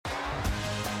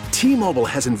T-Mobile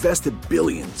has invested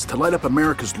billions to light up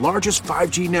America's largest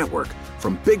 5G network,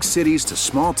 from big cities to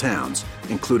small towns,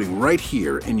 including right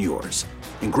here in yours.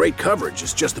 And great coverage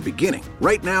is just the beginning.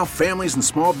 Right now, families and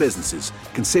small businesses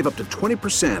can save up to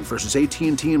 20% versus AT&T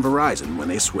and Verizon when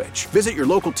they switch. Visit your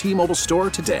local T-Mobile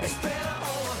store today.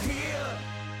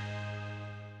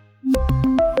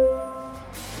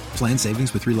 Plan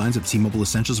savings with 3 lines of T-Mobile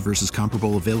Essentials versus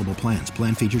comparable available plans.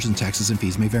 Plan features and taxes and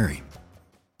fees may vary.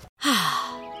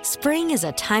 Spring is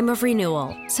a time of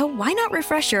renewal, so why not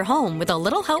refresh your home with a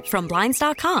little help from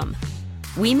Blinds.com?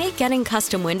 We make getting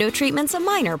custom window treatments a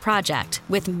minor project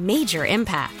with major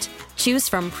impact. Choose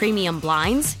from premium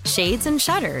blinds, shades, and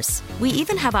shutters. We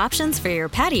even have options for your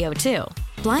patio, too.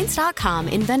 Blinds.com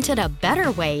invented a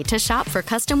better way to shop for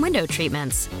custom window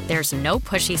treatments. There's no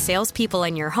pushy salespeople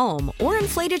in your home or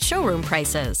inflated showroom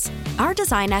prices. Our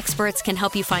design experts can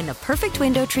help you find the perfect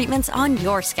window treatments on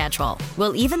your schedule.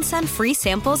 We'll even send free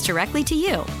samples directly to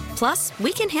you. Plus,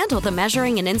 we can handle the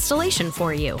measuring and installation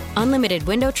for you. Unlimited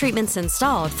window treatments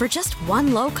installed for just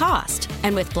one low cost.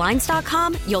 And with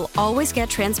Blinds.com, you'll always get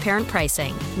transparent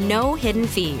pricing. No hidden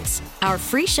fees. Our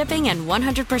free shipping and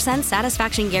 100%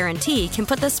 satisfaction guarantee can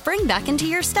put the spring back into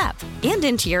your step and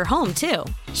into your home, too.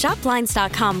 Shop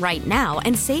Blinds.com right now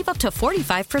and save up to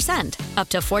 45%. Up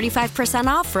to 45%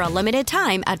 off for a limited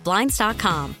time at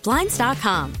Blinds.com.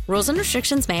 Blinds.com. Rules and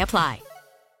restrictions may apply.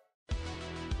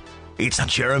 It's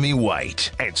Jeremy White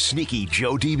and Sneaky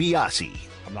Joe DiBiase.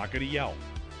 I'm not going to yell.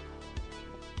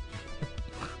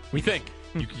 We think.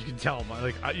 You can tell.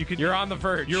 You're on the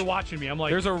verge. You're watching me. I'm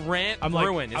like, there's a rant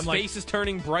brewing. His face is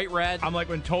turning bright red. I'm like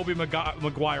when Tobey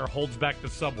Maguire holds back the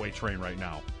subway train right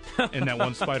now in that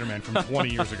one Spider-Man from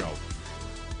 20 years ago.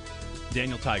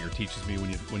 Daniel Tiger teaches me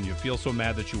when you feel so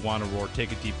mad that you want to roar,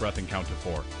 take a deep breath and count to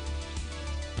 4.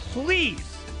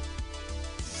 Please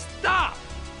stop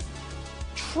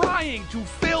trying to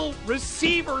fill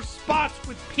receiver spots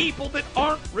with people that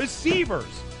aren't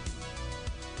receivers.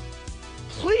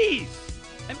 Please.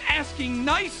 I'm asking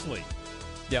nicely.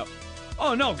 Yep.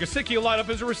 Oh, no, Gesicki will light up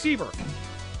as a receiver.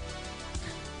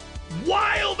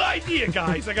 Wild idea,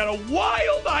 guys. I got a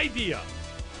wild idea.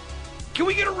 Can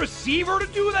we get a receiver to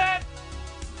do that?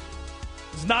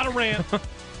 It's not a rant.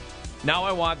 Now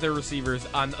I want their receivers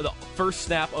on the first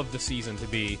snap of the season to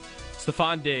be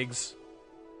Stephon Diggs,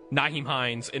 Nyheim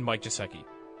Hines, and Mike Gesicki.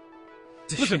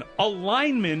 Listen, a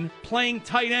lineman playing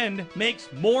tight end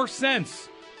makes more sense.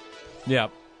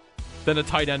 Yep. Than a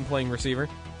tight end playing receiver.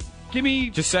 Give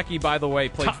me Gesicki, by the way,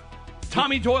 played.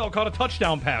 Tommy Doyle caught a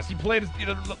touchdown pass. He played,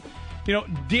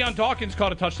 Deion Dawkins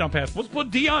caught a touchdown pass. Let's put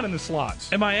Deion in the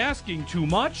slots. Am I asking too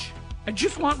much? I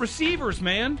just want receivers,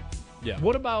 man. Yeah.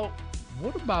 What about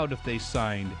if they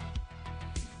signed?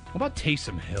 What about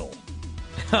Taysom Hill?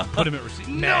 Put him at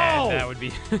receiver. No, that would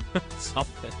be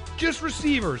something. Just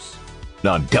receivers.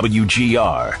 On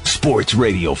WGR Sports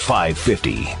Radio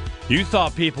 550. You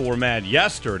thought people were mad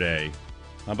yesterday.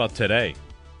 How about today?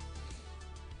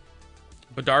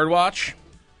 Bedard watch?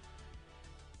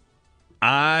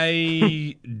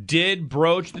 I did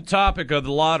broach the topic of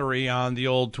the lottery on the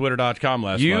old Twitter.com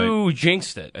last night. You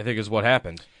jinxed it, I think is what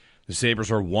happened. The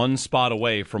Sabres are one spot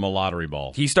away from a lottery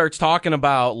ball. He starts talking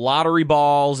about lottery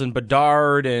balls and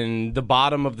Bedard and the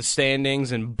bottom of the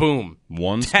standings, and boom.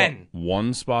 10.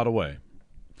 One spot away.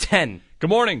 10. Good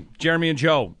morning, Jeremy and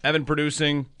Joe. Evan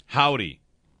producing. Howdy.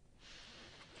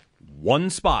 One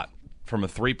spot from a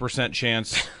 3%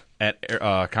 chance at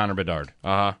Connor Bedard.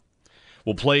 Uh-huh.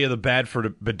 We'll play you the Bad for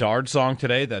Bedard song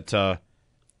today that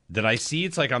I see.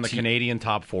 It's like on the Canadian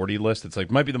Top 40 list. It's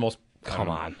like might be the most... Come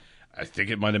on. I think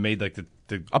it might have made like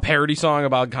the a parody song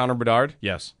about Connor Bedard?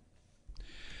 Yes.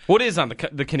 What is on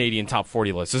the Canadian Top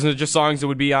 40 list? Isn't it just songs that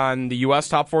would be on the U.S.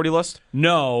 Top 40 list?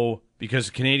 No, because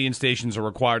Canadian stations are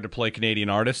required to play Canadian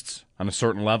artists on a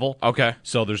certain level. Okay.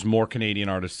 So there's more Canadian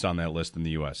artists on that list than the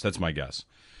U.S. That's my guess.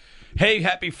 Hey,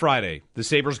 happy Friday. The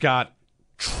Sabres got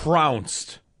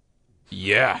trounced.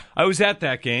 Yeah. I was at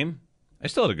that game. I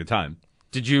still had a good time.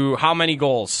 How many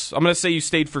goals? I'm going to say you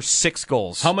stayed for 6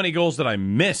 goals. How many goals did I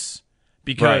miss?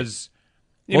 Because,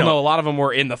 no, a lot of them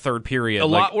were in the third period. A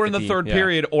lot were in the third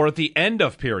period or at the end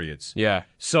of periods. Yeah.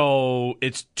 So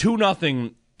it's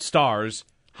 2-0 Stars.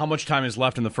 How much time is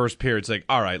left in the first period? It's like,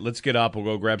 all right, let's get up. We'll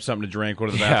go grab something to drink, go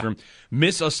to the bathroom.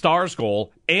 Miss a Stars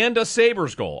goal and a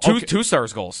Sabres goal. Two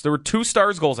Stars goals. There were 2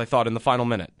 Stars goals, I thought, in the final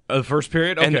minute. The first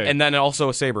period? Okay. And then also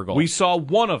a Sabre goal. We saw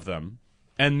one of them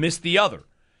and missed the other.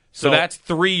 So that's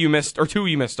 3 you missed, or 2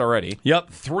 you missed already.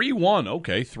 Yep, 3-1.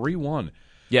 Okay, 3-1.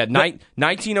 Yeah,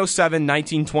 1907,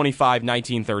 1925,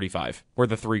 1935 were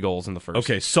the 3 goals in the first.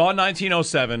 Okay, saw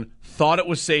 1907, thought it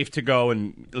was safe to go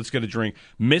and let's get a drink.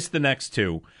 Missed the next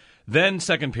 2. Then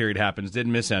second period happens,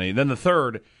 didn't miss any. Then the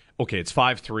third, okay, it's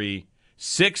 5-3,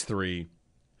 6-3,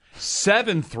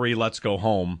 7-3, let's go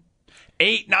home,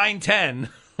 8, 9, 10.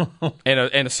 and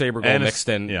a Sabre goal mixed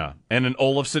in. Yeah, and an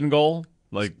Olofsson goal.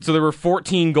 So there were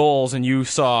 14 goals, and you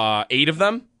saw 8 of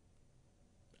them?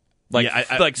 Like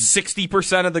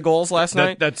 60% of the goals last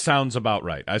night? That sounds about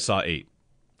right. I saw 8.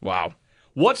 Wow.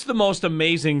 What's the most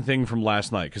amazing thing from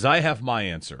last night? Because I have my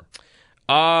answer.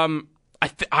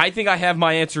 I think I have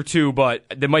my answer too, but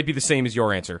that might be the same as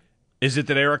your answer. Is it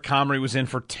that Eric Comrie was in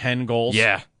for 10 goals?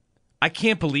 Yeah. I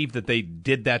can't believe that they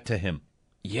did that to him.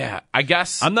 Yeah, I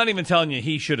guess. I'm not even telling you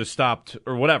he should have stopped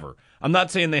or whatever. I'm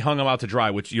not saying they hung him out to dry,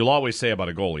 which you'll always say about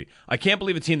a goalie. I can't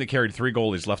believe a team that carried 3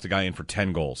 goalies left a guy in for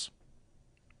 10 goals.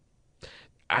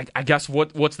 I guess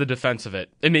what's the defense of it?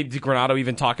 And maybe did Granato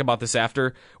even talk about this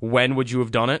after? When would you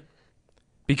have done it?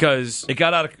 Because it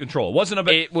got out of control. It wasn't a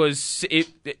bit.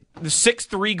 The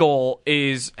 6-3 goal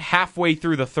is halfway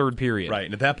through the third period. Right,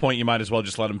 and at that point you might as well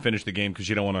just let him finish the game because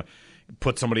you don't want to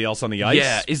put somebody else on the ice.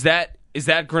 Yeah, is that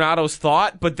Granato's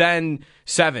thought? But then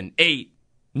 7, 8,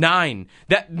 9.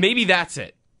 Maybe that's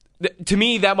it. To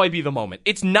me, that might be the moment.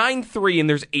 It's 9-3 and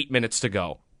there's 8 minutes to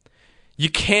go. You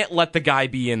can't let the guy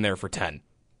be in there for 10,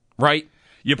 right?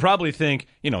 You probably think,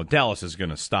 Dallas is going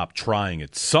to stop trying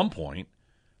at some point,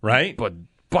 right?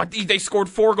 But they scored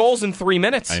 4 goals in 3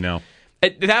 minutes. I know.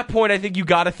 At that point, I think you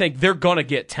got to think they're going to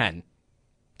get 10.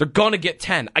 They're going to get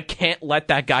 10. I can't let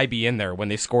that guy be in there when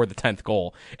they score the 10th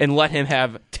goal and let him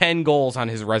have 10 goals on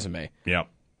his resume. Yep.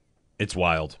 It's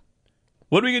wild.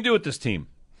 What are we going to do with this team?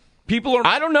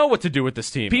 I don't know what to do with this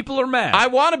team. People are mad. I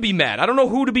want to be mad. I don't know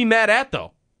who to be mad at,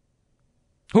 though.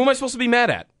 Who am I supposed to be mad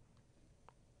at?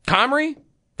 Comrie?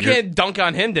 Can't dunk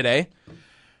on him today.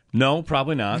 No,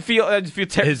 probably not. Would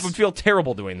feel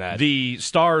terrible doing that. The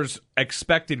Stars'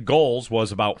 expected goals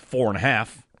was about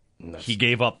 4.5. He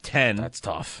gave up 10. That's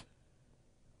tough.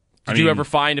 Did you ever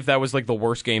find if that was like the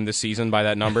worst game this season by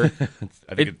that number?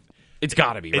 It's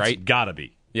got to be, right? It's got to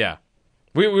be. Yeah.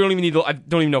 We don't even need to. I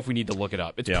don't even know if we need to look it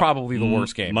up. It's probably the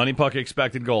worst game. Money Puck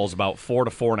expected goals about 4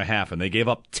 to 4.5, and they gave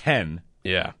up 10.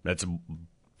 Yeah, that's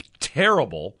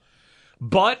terrible.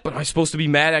 But am I supposed to be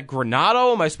mad at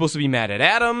Granato? Am I supposed to be mad at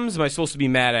Adams? Am I supposed to be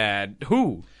mad at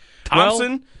who?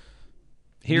 Thompson?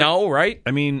 No, right?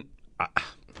 I mean,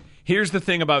 here's the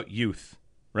thing about youth,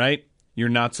 right? You're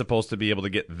not supposed to be able to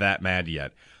get that mad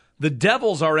yet. The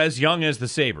Devils are as young as the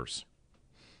Sabres.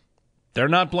 They're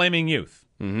not blaming youth.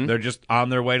 Mm-hmm. They're just on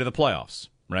their way to the playoffs,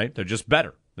 right? They're just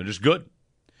better. They're just good.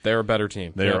 They're a better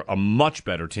team. They're a much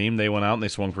better team. They went out and they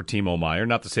swung for Timo Meier.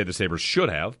 Not to say the Sabres should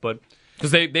have, but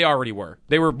because they already were.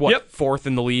 They were fourth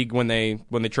in the league when they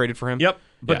traded for him. Yep.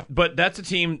 But that's a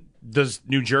team. Does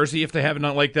New Jersey, if they have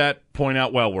not like that, point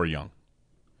out, well, we're young?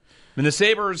 I mean, the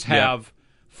Sabres have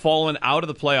fallen out of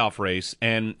the playoff race,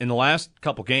 and in the last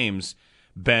couple games,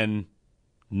 been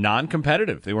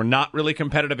non-competitive. They were not really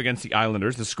competitive against the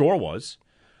Islanders. The score was,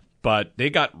 but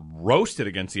they got roasted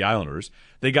against the Islanders.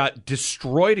 They got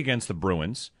destroyed against the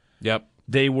Bruins. Yep.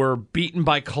 They were beaten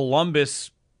by Columbus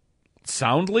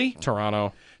soundly.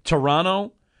 Toronto.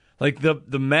 Like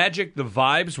the magic, the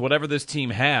vibes, whatever this team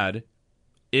had,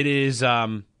 it is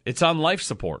it's on life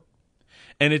support.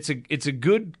 And it's a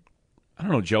good, I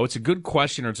don't know, Joe, it's a good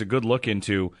question, or it's a good look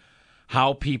into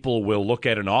how people will look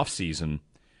at an offseason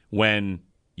when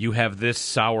you have this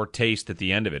sour taste at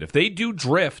the end of it. If they do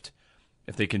drift,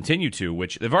 if they continue to,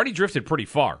 which they've already drifted pretty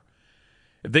far,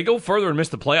 if they go further and miss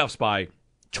the playoffs by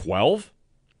 12,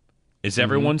 is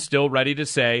everyone still ready to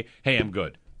say, hey, I'm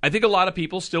good? I think a lot of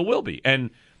people still will be.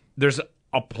 And there's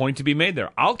a point to be made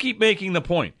there. I'll keep making the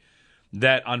point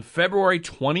that on February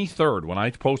 23rd, when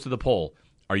I posted the poll,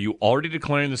 are you already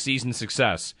declaring the season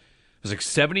success? It was like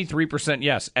 73%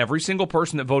 yes. Every single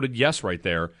person that voted yes right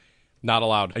there, not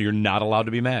allowed. You're not allowed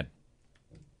to be mad.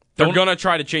 They're going to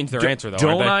try to change their answer, though.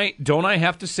 Don't I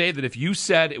have to say that if you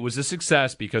said it was a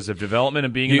success because of development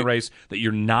and being in the race, that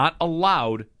you're not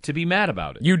allowed to be mad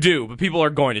about it? You do, but people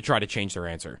are going to try to change their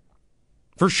answer.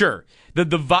 For sure.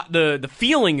 The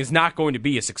feeling is not going to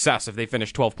be a success if they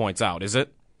finish 12 points out, is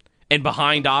it? And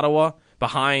behind Ottawa,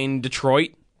 behind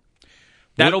Detroit,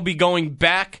 that'll be going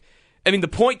back. I mean, the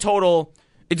point total,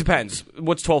 it depends.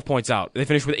 What's 12 points out? They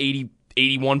finish with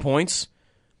 81 points?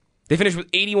 They finish with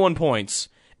 81 points.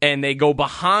 And they go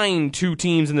behind 2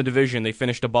 teams in the division they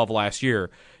finished above last year.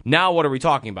 Now what are we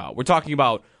talking about? We're talking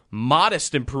about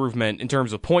modest improvement in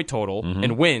terms of point total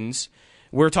and wins.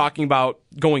 We're talking about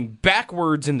going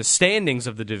backwards in the standings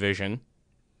of the division.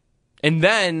 And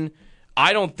then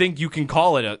I don't think you can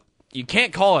call it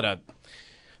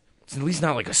it's at least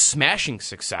not like a smashing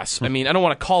success. I mean, I don't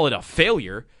want to call it a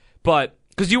failure, but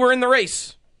because you were in the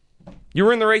race. You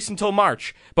were in the race until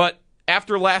March. But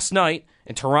after last night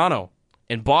in Toronto,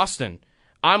 in Boston,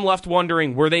 I'm left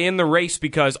wondering, were they in the race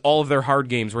because all of their hard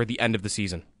games were at the end of the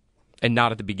season and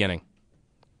not at the beginning?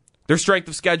 Their strength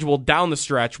of schedule down the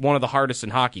stretch, one of the hardest in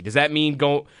hockey. Does that mean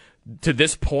go to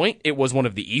this point it was one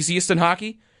of the easiest in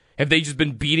hockey? Have they just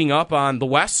been beating up on the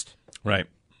West? Right.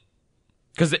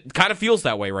 Because it kind of feels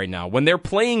that way right now. When they're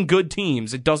playing good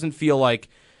teams, it doesn't feel like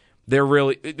they're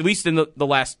really, at least in the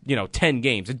last 10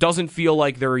 games, it doesn't feel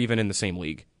like they're even in the same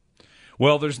league.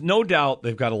 Well, there's no doubt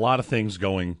they've got a lot of things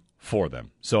going for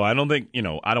them. So I don't think,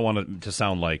 I don't want it to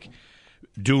sound like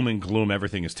doom and gloom,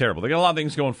 everything is terrible. They got a lot of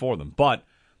things going for them. But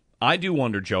I do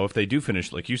wonder, Joe, if they do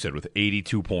finish, like you said, with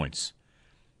 82 points.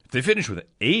 If they finish with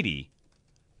 80,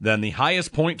 then the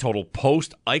highest point total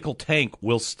post-Eichel tank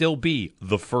will still be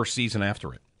the first season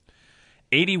after it.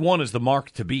 81 is the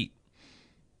mark to beat,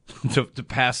 to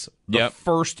pass the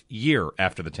first year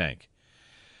after the tank.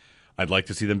 I'd like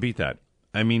to see them beat that.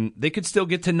 I mean, they could still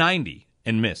get to 90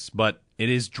 and miss, but it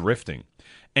is drifting.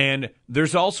 And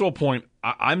there's also a point,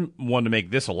 I'm one to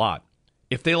make this a lot.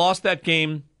 If they lost that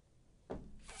game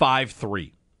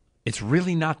 5-3, it's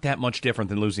really not that much different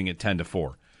than losing it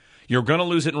 10-4. You're going to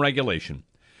lose it in regulation.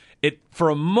 It, for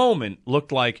a moment,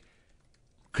 looked like,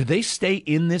 could they stay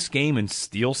in this game and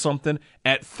steal something?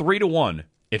 At 3-1,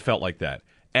 it felt like that.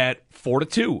 At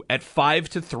 4-2, at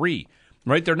 5-3,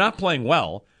 right? They're not playing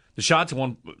well. The shots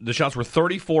were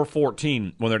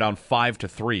 34-14 when they're down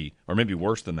 5-3, or maybe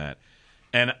worse than that.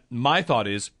 And my thought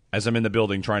is, as I'm in the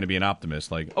building trying to be an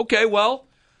optimist, like, okay, well,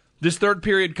 this third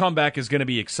period comeback is going to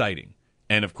be exciting.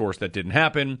 And of course, that didn't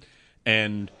happen.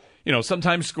 And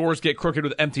sometimes scores get crooked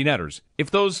with empty netters.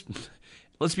 If those,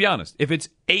 let's be honest, if it's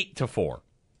 8-4,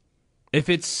 if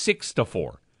it's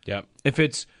 6-4, if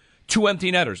it's 2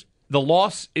 empty netters, the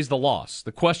loss is the loss.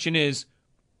 The question is,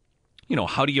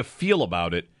 how do you feel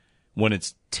about it when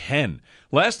it's 10?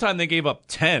 Last time they gave up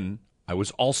 10, I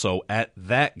was also at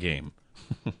that game.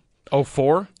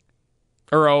 04?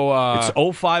 Or it's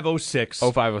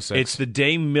 05-06. 05-06. It's the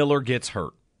day Miller gets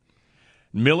hurt.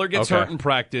 Miller gets hurt in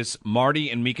practice. Marty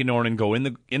and Mika Nornan go in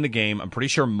the game. I'm pretty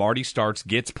sure Marty starts,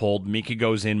 gets pulled. Mika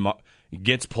goes in,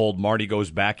 gets pulled. Marty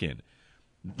goes back in.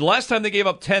 The last time they gave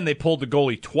up 10, they pulled the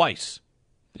goalie twice.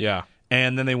 Yeah.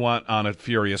 And then they went on a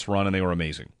furious run, and they were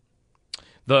amazing.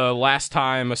 The last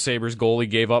time a Sabres goalie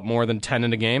gave up more than 10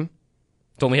 in a game,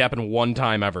 it's only happened one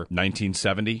time ever.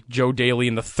 1970? Joe Daly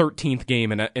in the 13th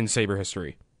game in Sabre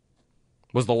history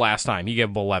was the last time. He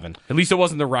gave up 11. At least it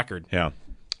wasn't the record. Yeah.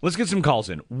 Let's get some calls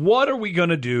in. What are we going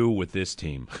to do with this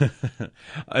team?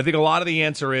 I think a lot of the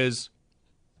answer is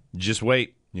just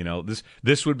wait.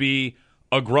 This would be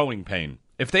a growing pain.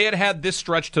 If they had had this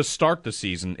stretch to start the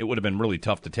season, it would have been really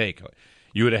tough to take.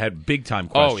 You would have had big-time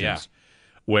questions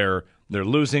where they're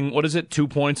losing, 2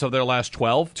 points of their last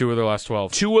 12? 2 of their last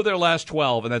 12. 2 of their last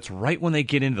 12, and that's right when they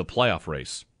get into the playoff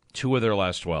race. 2 of their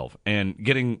last 12, and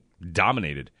getting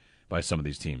dominated by some of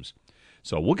these teams.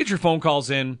 So we'll get your phone calls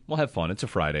in. We'll have fun. It's a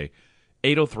Friday.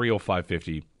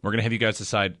 803-0550. We're going to have you guys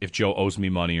decide if Joe owes me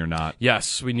money or not.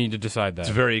 Yes, we need to decide that. It's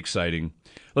very exciting.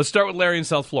 Let's start with Larry in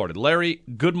South Florida. Larry,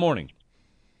 good morning.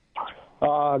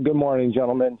 Good morning,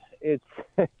 gentlemen.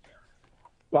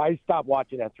 I stopped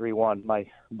watching at 3-1. My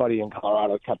buddy in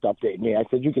Colorado kept updating me. I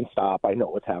said, you can stop. I know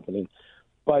what's happening.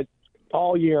 But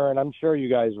all year, and I'm sure you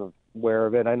guys are aware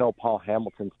of it, I know Paul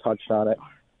Hamilton's touched on it,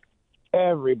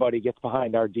 everybody gets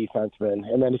behind our defensemen.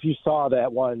 And then if you saw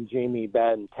that one Jamie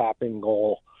Benn tap-in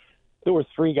goal, there were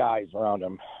 3 guys around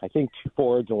him. I think 2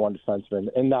 forwards and 1 defenseman,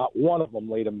 and not one of them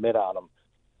laid a mid on him.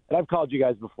 And I've called you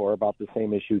guys before about the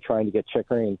same issue, trying to get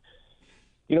Chickering.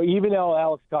 Even though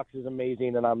Alex Tuch is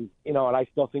amazing, and and I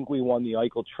still think we won the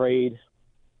Eichel trade,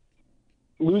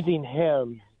 losing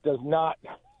him does not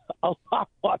allow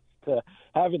us to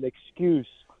have an excuse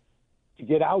to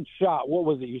get outshot. What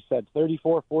was it you said,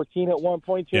 34-14 at one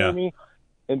point, Jeremy?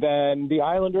 Yeah. And then the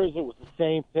Islanders, it was the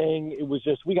same thing. It was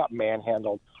just we got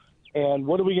manhandled. And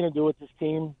what are we going to do with this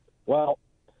team? Well,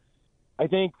 I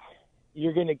think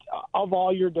you're going to – of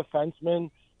all your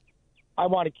defensemen, I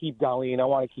want to keep Dahlin. I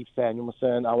want to keep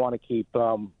Samuelson. I want to keep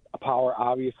Power,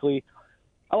 obviously.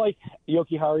 I like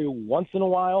Jokiharju once in a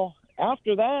while.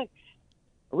 After that,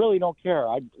 I really don't care.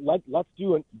 Let's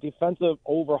do a defensive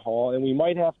overhaul, and we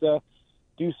might have to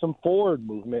do some forward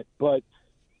movement. But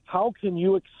how can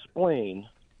you explain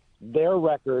their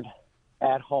record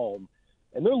at home?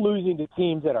 And they're losing to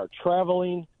teams that are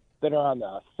traveling, that are on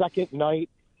the second night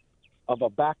of a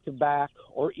back-to-back,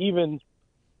 or even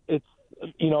it's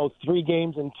 3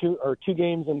 games in 2 or 2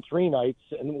 games in 3 nights,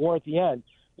 and we're at the end.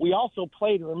 We also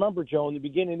played, remember, Joe, in the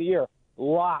beginning of the year,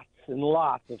 lots and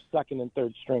lots of second and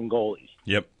third string goalies.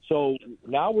 Yep. So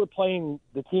now we're playing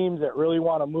the teams that really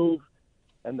want to move,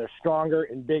 and they're stronger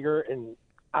and bigger, and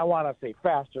I want to say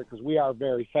faster because we are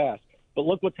very fast. But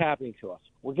look what's happening to us.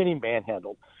 We're getting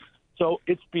manhandled. So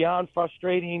it's beyond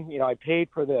frustrating. You know, I paid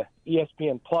for the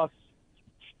ESPN Plus,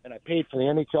 and I paid for the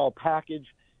NHL package,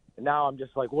 and now I'm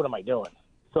just like, what am I doing?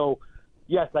 So,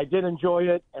 yes, I did enjoy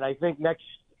it, and I think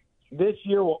this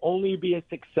year will only be a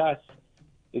success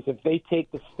is if they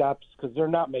take the steps, because they're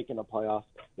not making the playoffs,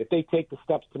 if they take the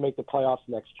steps to make the playoffs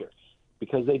next year.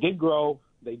 Because they did grow,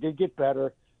 they did get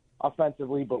better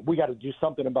offensively, but we got to do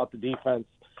something about the defense,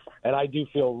 and I do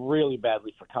feel really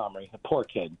badly for Comrie, the poor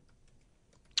kid.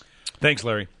 Thanks,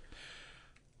 Larry.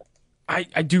 I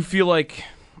do feel like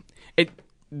it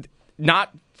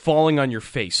not falling on your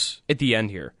face at the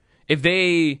end here. If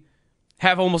they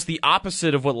have almost the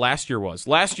opposite of what last year was.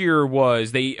 Last year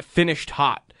was they finished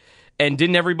hot. And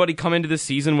didn't everybody come into this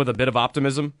season with a bit of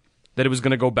optimism that it was going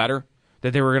to go better?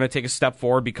 That they were going to take a step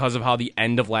forward because of how the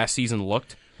end of last season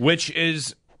looked? Which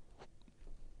is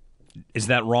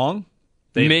that wrong?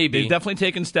 Maybe. They've definitely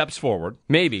taken steps forward.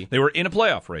 Maybe. They were in a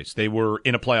playoff race. They were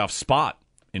in a playoff spot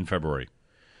in February.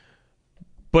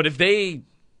 But if they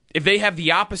have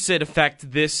the opposite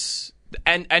effect this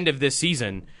end of this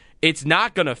season, it's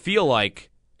not going to feel like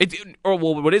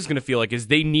what is going to feel like is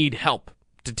they need help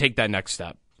to take that next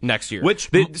step next year. Which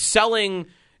selling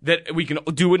that we can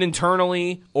do it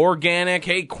internally, organic.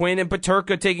 Hey, Quinn and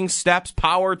Peterka taking steps,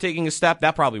 Power taking a step.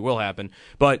 That probably will happen,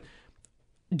 but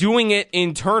doing it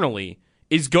internally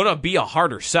is going to be a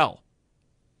harder sell.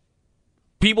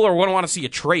 People are going to want to see a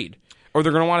trade, or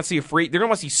they're going to want to see a free. They're going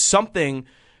to want to see something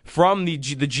from the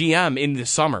GM in the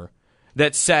summer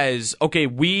that says, okay,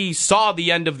 we saw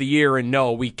the end of the year, and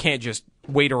no, we can't just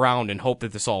wait around and hope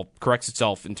that this all corrects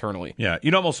itself internally. Yeah,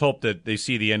 you'd almost hope that they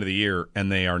see the end of the year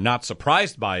and they are not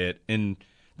surprised by it, and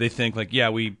they think like, yeah,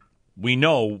 we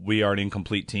know we are an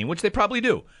incomplete team, which they probably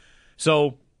do.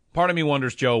 So part of me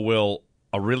wonders, Joe, will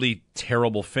a really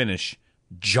terrible finish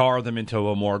jar them into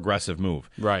a more aggressive move?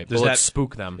 Right. Does that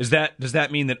spook them? Does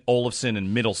that mean that Olofsson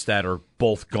and Middlestad are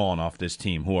both gone off this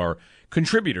team, who are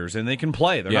contributors and they can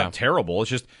play? They're not terrible. It's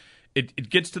just it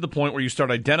gets to the point where you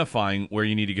start identifying where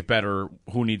you need to get better,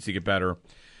 who needs to get better.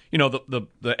 You know,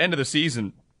 the end of the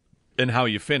season and how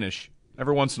you finish.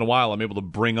 Every once in a while, I'm able to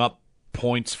bring up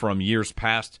points from years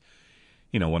past,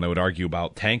 you know, when I would argue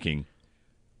about tanking.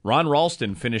 Ron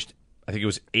Ralston finished, I think it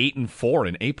was 8-4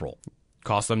 in April.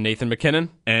 Cost them Nathan McKinnon.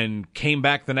 And came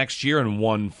back the next year and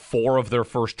won 4 of their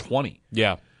first 20.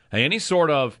 Yeah. Any sort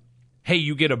of, hey,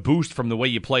 you get a boost from the way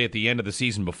you play at the end of the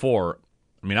season before,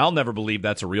 I mean, I'll never believe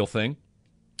that's a real thing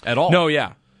at all. No,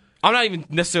 yeah. I'm not even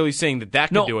necessarily saying that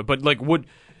could do it, but like would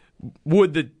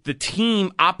the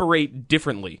team operate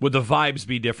differently? Would the vibes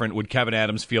be different? Would Kevin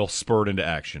Adams feel spurred into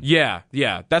action? Yeah.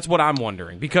 That's what I'm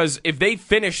wondering. Because if they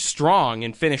finish strong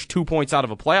and finish 2 points out of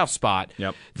a playoff spot,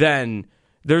 then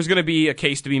there's going to be a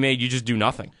case to be made you just do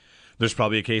nothing. There's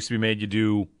probably a case to be made you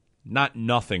do not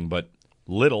nothing, but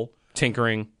little.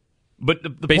 Tinkering.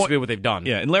 But basically what they've done.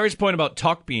 Yeah, and Larry's point about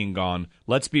Tuck being gone,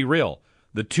 let's be real.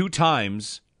 The 2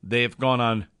 times they've gone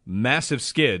on massive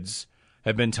skids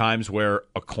have been times where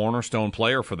a cornerstone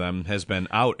player for them has been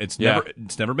out. It's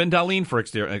never been Dahlin for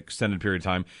an extended period of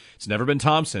time. It's never been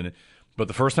Thompson. But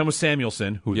the first time was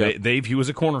Samuelsson, who they view as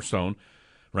a cornerstone,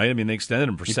 right? I mean, they extended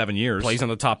him for 7 years. Plays on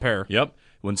the top pair. Yep.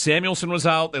 When Samuelsson was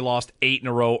out, they lost 8 in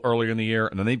a row earlier in the year,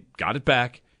 and then they got it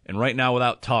back. And right now,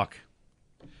 without Tuck,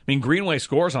 I mean, Greenway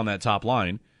scores on that top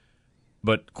line,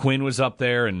 but Quinn was up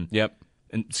there, and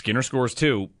Skinner scores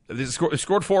too. They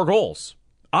scored 4 goals.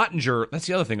 Ottinger, that's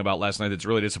the other thing about last night that's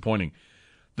really disappointing.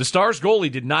 The Stars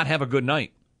goalie did not have a good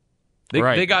night.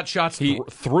 They got shots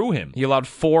through him. He allowed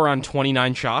 4 on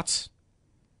 29 shots.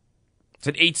 It's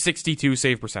an .862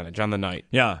 save percentage on the night.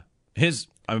 Yeah.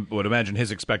 I would imagine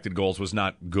his expected goals was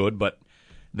not good, but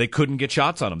they couldn't get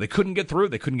shots on him. They couldn't get through.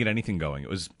 They couldn't get anything going.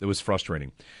 It was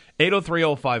frustrating.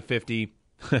 803-0550.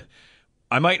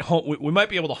 We might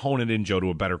be able to hone it in, Joe, to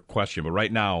a better question, but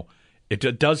right now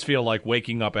it does feel like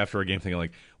waking up after a game thinking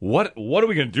like, what are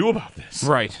we going to do about this?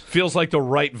 Right. Feels like the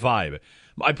right vibe.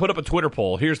 I put up a Twitter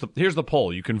poll. Here's the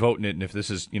poll. You can vote in it, and if this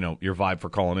is, your vibe for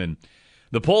calling in.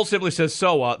 The poll simply says,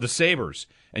 the Sabres,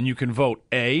 and you can vote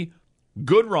A,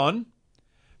 good run,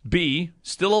 B,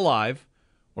 still alive,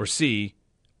 or C,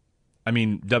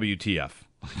 WTF.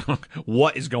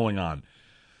 What is going on?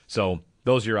 So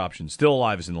those are your options. Still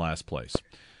alive is in last place.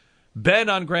 Ben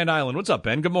on Grand Island. What's up,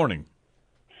 Ben? Good morning.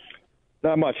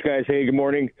 Not much, guys. Hey, good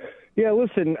morning. Yeah,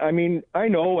 listen, I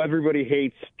know everybody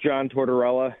hates John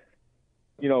Tortorella.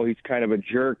 He's kind of a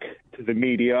jerk to the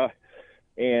media.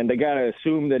 and I got to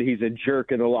assume that he's a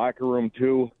jerk in the locker room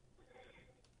too.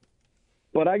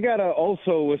 But I got to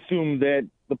also assume that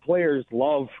the players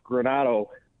love Granato.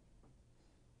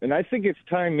 And I think it's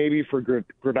time maybe for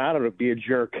Granato to be a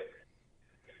jerk.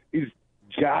 He's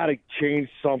got to change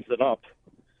something up.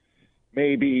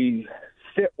 Maybe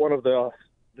sit one of the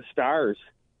stars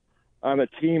on the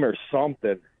team or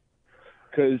something.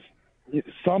 Because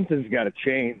something's got to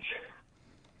change.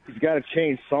 He's got to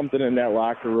change something in that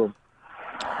locker room.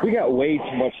 We got way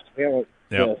too much talent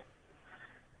to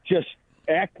just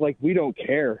act like we don't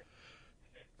care.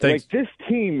 Thanks. Like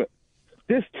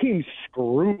this team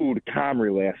screwed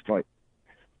Comrie last night.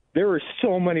 There were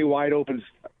so many wide open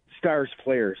Stars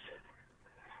players.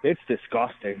 It's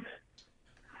disgusting.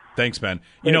 Thanks, Ben.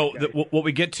 You know, what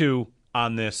we get to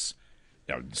on this,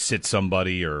 sit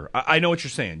somebody, or I know what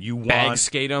you're saying. You want bag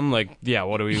skate him, like,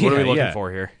 what are we looking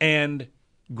for here? And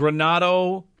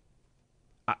Granato,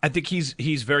 I think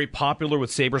he's very popular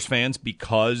with Sabres fans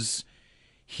because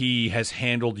he has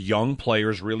handled young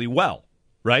players really well,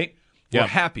 right? We're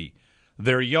happy.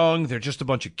 They're young. They're just a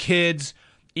bunch of kids.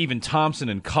 Even Thompson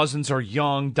and Cousins are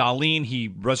young. Dahlin, he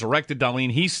resurrected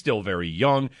Dahlin. He's still very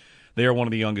young. They are one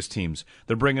of the youngest teams.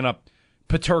 They're bringing up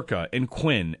Peterka and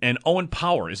Quinn, and Owen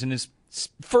Power is in his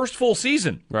first full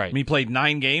season. Right. I mean, he played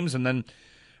 9 games, and then,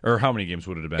 or how many games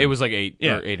would it have been? It was like 8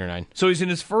 or 9. So he's in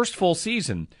his first full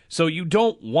season. So you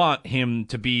don't want him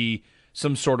to be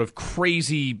some sort of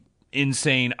crazy,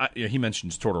 insane, he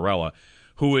mentions Tortorella,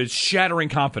 who is shattering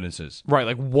confidences. Right,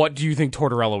 like what do you think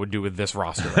Tortorella would do with this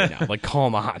roster right now? Like,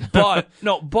 come on.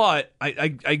 But I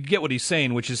get what he's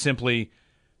saying, which is simply,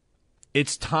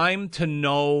 it's time to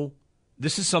know.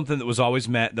 This is something that was always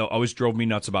drove me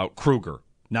nuts about Kruger.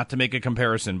 Not to make a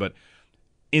comparison, but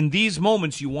in these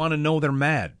moments, you want to know they're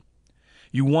mad.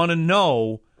 You want to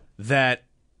know that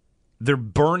they're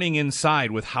burning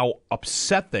inside with how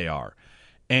upset they are.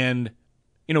 And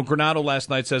Granato last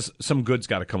night says some good's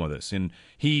got to come of this, and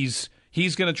he's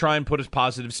going to try and put his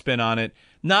positive spin on it,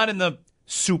 not in the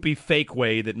soupy fake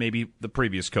way that maybe the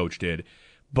previous coach did,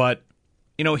 but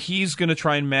he's going to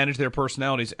try and manage their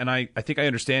personalities. And I think I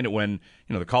understand it when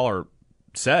the caller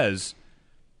says,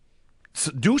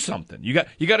 do something. You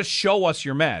got to show us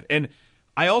you're mad. And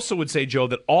I also would say, Joe,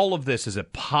 that all of this is a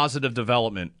positive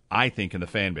development, I think, in the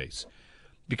fan base,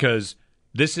 because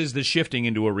this is the shifting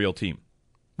into a real team.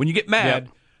 When you get mad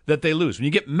that they lose, when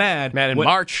you get mad in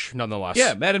March, nonetheless.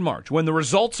 Yeah, mad in March. When the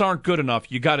results aren't good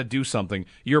enough, you got to do something.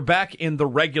 You're back in the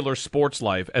regular sports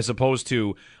life, as opposed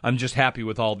to, I'm just happy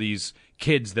with all these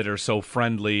kids that are so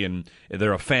friendly and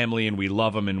they're a family and we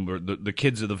love them and the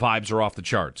kids, the vibes are off the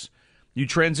charts. You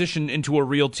transition into a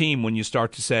real team when you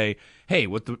start to say, hey,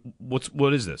 what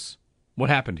is this? What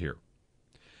happened here?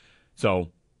 So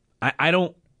I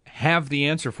don't have the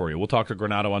answer for you. We'll talk to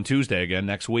Granato on Tuesday again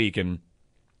next week, and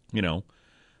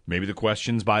maybe the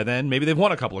questions by then, maybe they've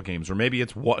won a couple of games, or maybe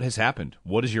it's what has happened.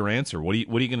 What is your answer? What are you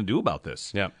going to do about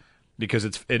this? Yeah, because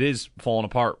it is falling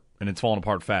apart, and it's falling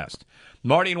apart fast.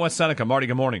 Marty in West Seneca. Marty,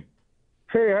 good morning.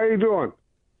 Hey, how you doing?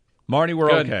 Marty, we're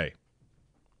good. okay.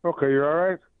 Okay, you're all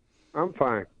right? I'm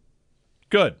fine.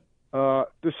 Good.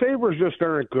 The Sabres just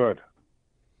aren't good.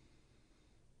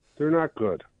 They're not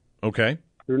good. Okay.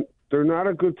 They're not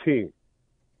a good team.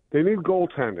 They need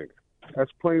goaltending.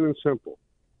 That's plain and simple.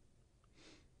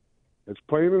 It's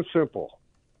plain and simple.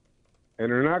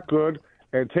 And they're not good.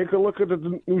 And take a look at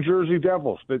the New Jersey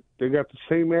Devils. They got the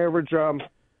same average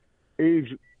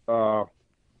age of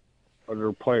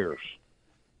their players.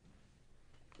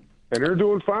 And they're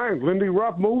doing fine. Lindy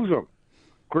Ruff moves them.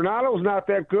 Granato's not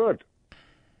that good.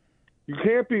 You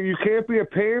can't be a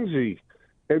pansy.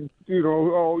 And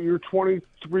you're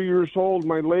 23 years old.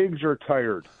 My legs are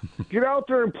tired. Get out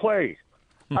there and play.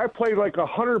 I played like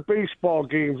 100 baseball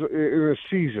games in a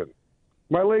season.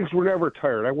 My legs were never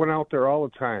tired. I went out there all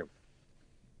the time.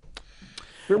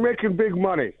 They're making big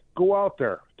money. Go out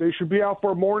there. They should be out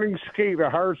for a morning skate, a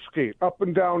hard skate, up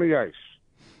and down the ice.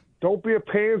 Don't be a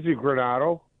pansy,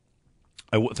 Granato.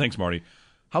 Thanks, Marty.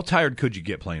 How tired could you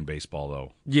get playing baseball,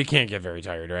 though? You can't get very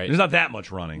tired, right? There's not that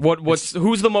much running.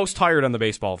 Who's the most tired on the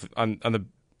baseball on the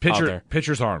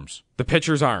pitcher's arms, the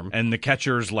pitcher's arm, and the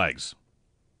catcher's legs?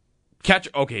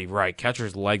 Okay, right.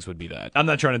 Catcher's legs would be that. I'm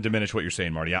not trying to diminish what you're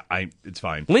saying, Marty. It's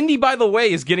fine. Lindy, by the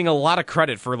way, is getting a lot of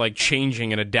credit for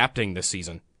changing and adapting this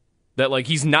season. That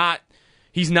he's not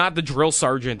the drill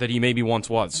sergeant that he maybe once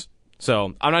was.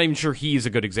 So I'm not even sure he's a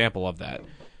good example of that.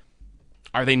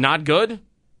 Are they not good?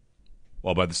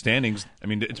 Well, by the standings, I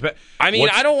mean,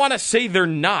 I don't want to say they're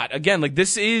not. Again,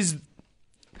 this is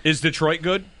Detroit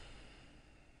good?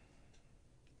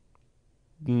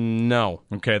 No.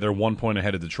 Okay, they're 1 point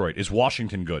ahead of Detroit. Is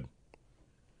Washington good?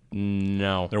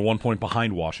 No. They're 1 point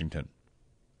behind Washington.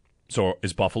 So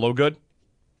is Buffalo good?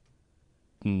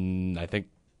 I think...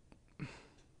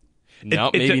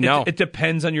 No, maybe no. It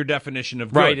depends on your definition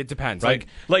of good. Right, it depends. Right?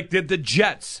 Like did the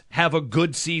Jets have a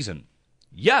good season?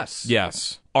 Yes.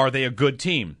 Yes. Are they a good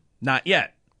team? Not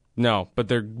yet. No, but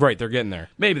they're getting there.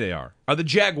 Maybe they are. Are the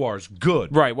Jaguars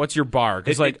good? Right, what's your bar?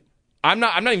 Because I'm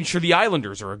not even sure the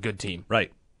Islanders are a good team.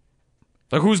 Right.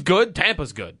 Like, who's good?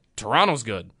 Tampa's good. Toronto's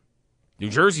good. New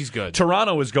Jersey's good.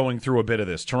 Toronto is going through a bit of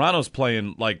this. Toronto's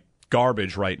playing like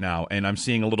garbage right now, and I'm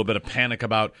seeing a little bit of panic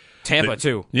about Tampa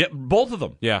too. Yeah, both of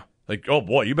them. Yeah. Like, oh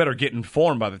boy, you better get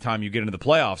informed by the time you get into the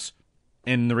playoffs.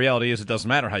 And the reality is, it doesn't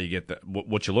matter how you get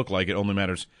what you look like. It only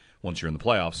matters once you're in the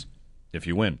playoffs if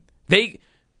you win.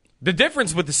 The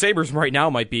difference with the Sabres right now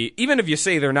might be, even if you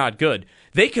say they're not good,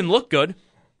 they can look good.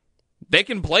 They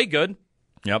can play good.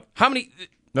 Yep. How many?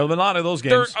 No, a lot of those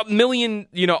games. There are a million,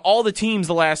 all the teams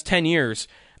the last 10 years,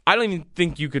 I don't even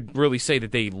think you could really say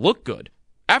that they look good,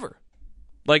 ever.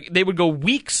 Like, they would go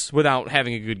weeks without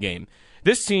having a good game.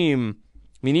 This team,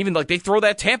 even like they throw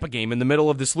that Tampa game in the middle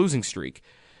of this losing streak.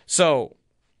 So,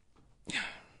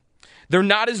 they're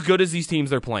not as good as these teams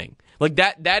they're playing. Like,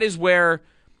 that is where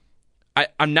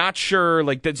I'm not sure,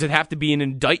 like, does it have to be an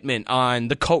indictment on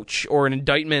the coach or an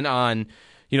indictment on,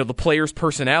 the players'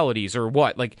 personalities or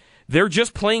what? Like, they're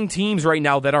just playing teams right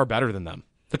now that are better than them.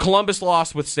 The Columbus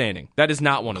loss withstanding. That is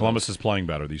not one of them. Columbus is playing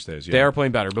better these days. Yeah. They are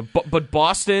playing better. But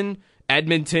Boston,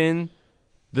 Edmonton,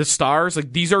 the Stars,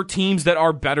 like, these are teams that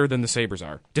are better than the Sabres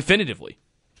are. Definitively.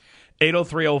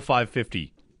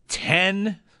 803-0550.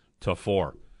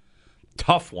 10-4.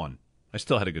 Tough one. I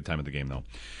still had a good time at the game, though.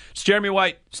 It's Jeremy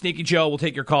White, Sneaky Joe. We'll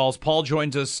take your calls. Paul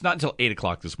joins us not until 8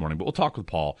 o'clock this morning, but we'll talk with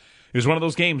Paul. It was one of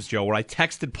those games, Joe, where I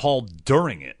texted Paul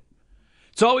during it.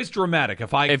 It's always dramatic.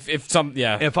 If I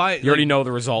you already know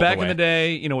the result. Back in the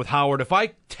day, with Howard, if I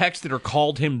texted or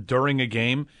called him during a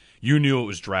game, you knew it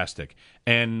was drastic.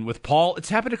 And with Paul, it's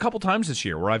happened a couple times this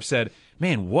year where I've said,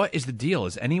 man, what is the deal?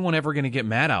 Is anyone ever going to get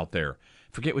mad out there?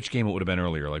 Forget which game it would have been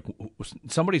earlier. Like,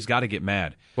 somebody's got to get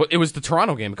mad. Well, it was the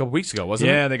Toronto game a couple weeks ago, wasn't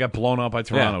it? Yeah, they got blown out by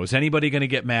Toronto. Yeah. Is anybody going to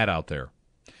get mad out there?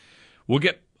 We'll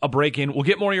get a break in. We'll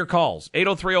get more of your calls.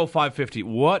 803-0550.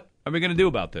 What are we going to do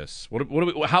about this?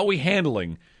 How are we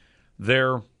handling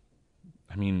their,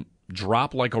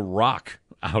 drop like a rock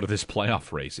out of this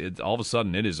playoff race? All of a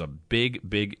sudden, it is a big,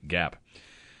 big gap.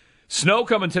 Snow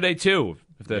coming today, too,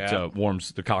 if that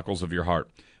warms the cockles of your heart.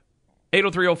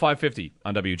 803-0550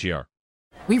 on WGR.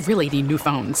 We really need new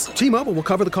phones. T-Mobile will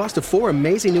cover the cost of 4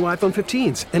 amazing new iPhone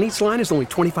 15s, and each line is only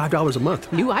 $25 a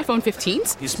month. New iPhone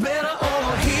 15s? It's better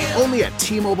over here. Only at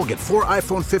T-Mobile, get 4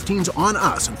 iPhone 15s on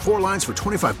us and 4 lines for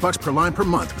 $25 per line per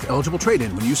month with eligible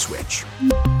trade-in when you switch.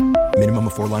 Minimum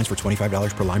of 4 lines for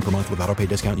 $25 per line per month with autopay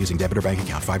discount using debit or bank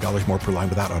account. $5 more per line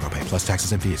without autopay, plus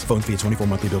taxes and fees. Phone fee at 24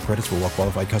 monthly bill credits for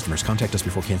well-qualified customers. Contact us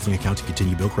before canceling account to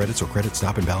continue bill credits or credit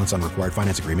stop and balance on required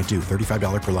finance agreement due.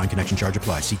 $35 per line connection charge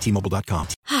applies. See T-Mobile.com.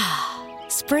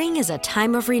 Spring is a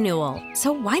time of renewal,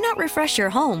 so why not refresh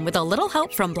your home with a little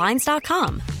help from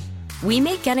Blinds.com? We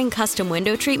make getting custom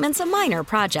window treatments a minor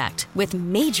project with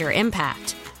major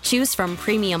impact. Choose from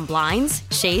premium blinds,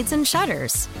 shades, and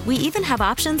shutters. We even have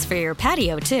options for your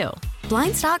patio, too.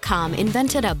 Blinds.com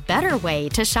invented a better way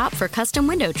to shop for custom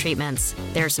window treatments.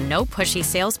 There's no pushy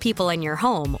salespeople in your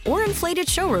home or inflated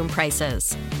showroom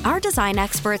prices. Our design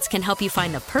experts can help you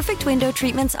find the perfect window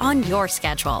treatments on your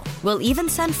schedule. We'll even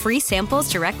send free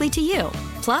samples directly to you.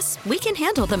 Plus, we can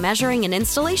handle the measuring and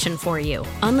installation for you.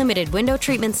 Unlimited window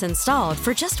treatments installed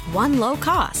for just one low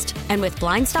cost. And with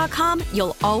Blinds.com,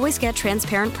 you'll always get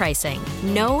transparent pricing.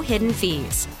 No hidden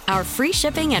fees. Our free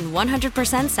shipping and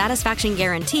 100% satisfaction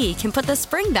guarantee can put the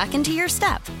spring back into your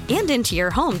step and into your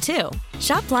home, too.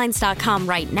 Shop Blinds.com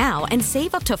right now and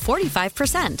save up to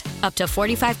 45%. Up to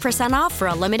 45% off for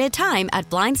a limited time at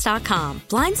Blinds.com.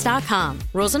 Blinds.com.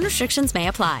 Rules and restrictions may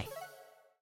apply.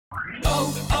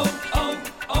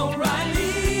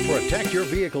 O'Reilly. Protect your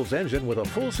vehicle's engine with a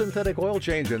full synthetic oil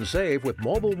change and save with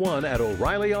Mobil 1 at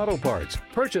O'Reilly Auto Parts.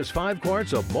 Purchase 5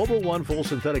 quarts of Mobil 1 full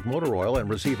synthetic motor oil and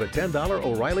receive a $10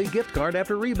 O'Reilly gift card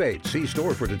after rebate. See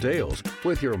store for details.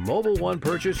 With your Mobil 1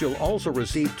 purchase, you'll also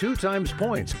receive 2 times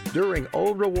points during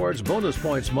O Rewards Bonus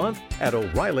Points Month at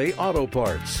O'Reilly Auto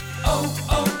Parts.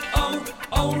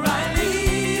 O'Reilly.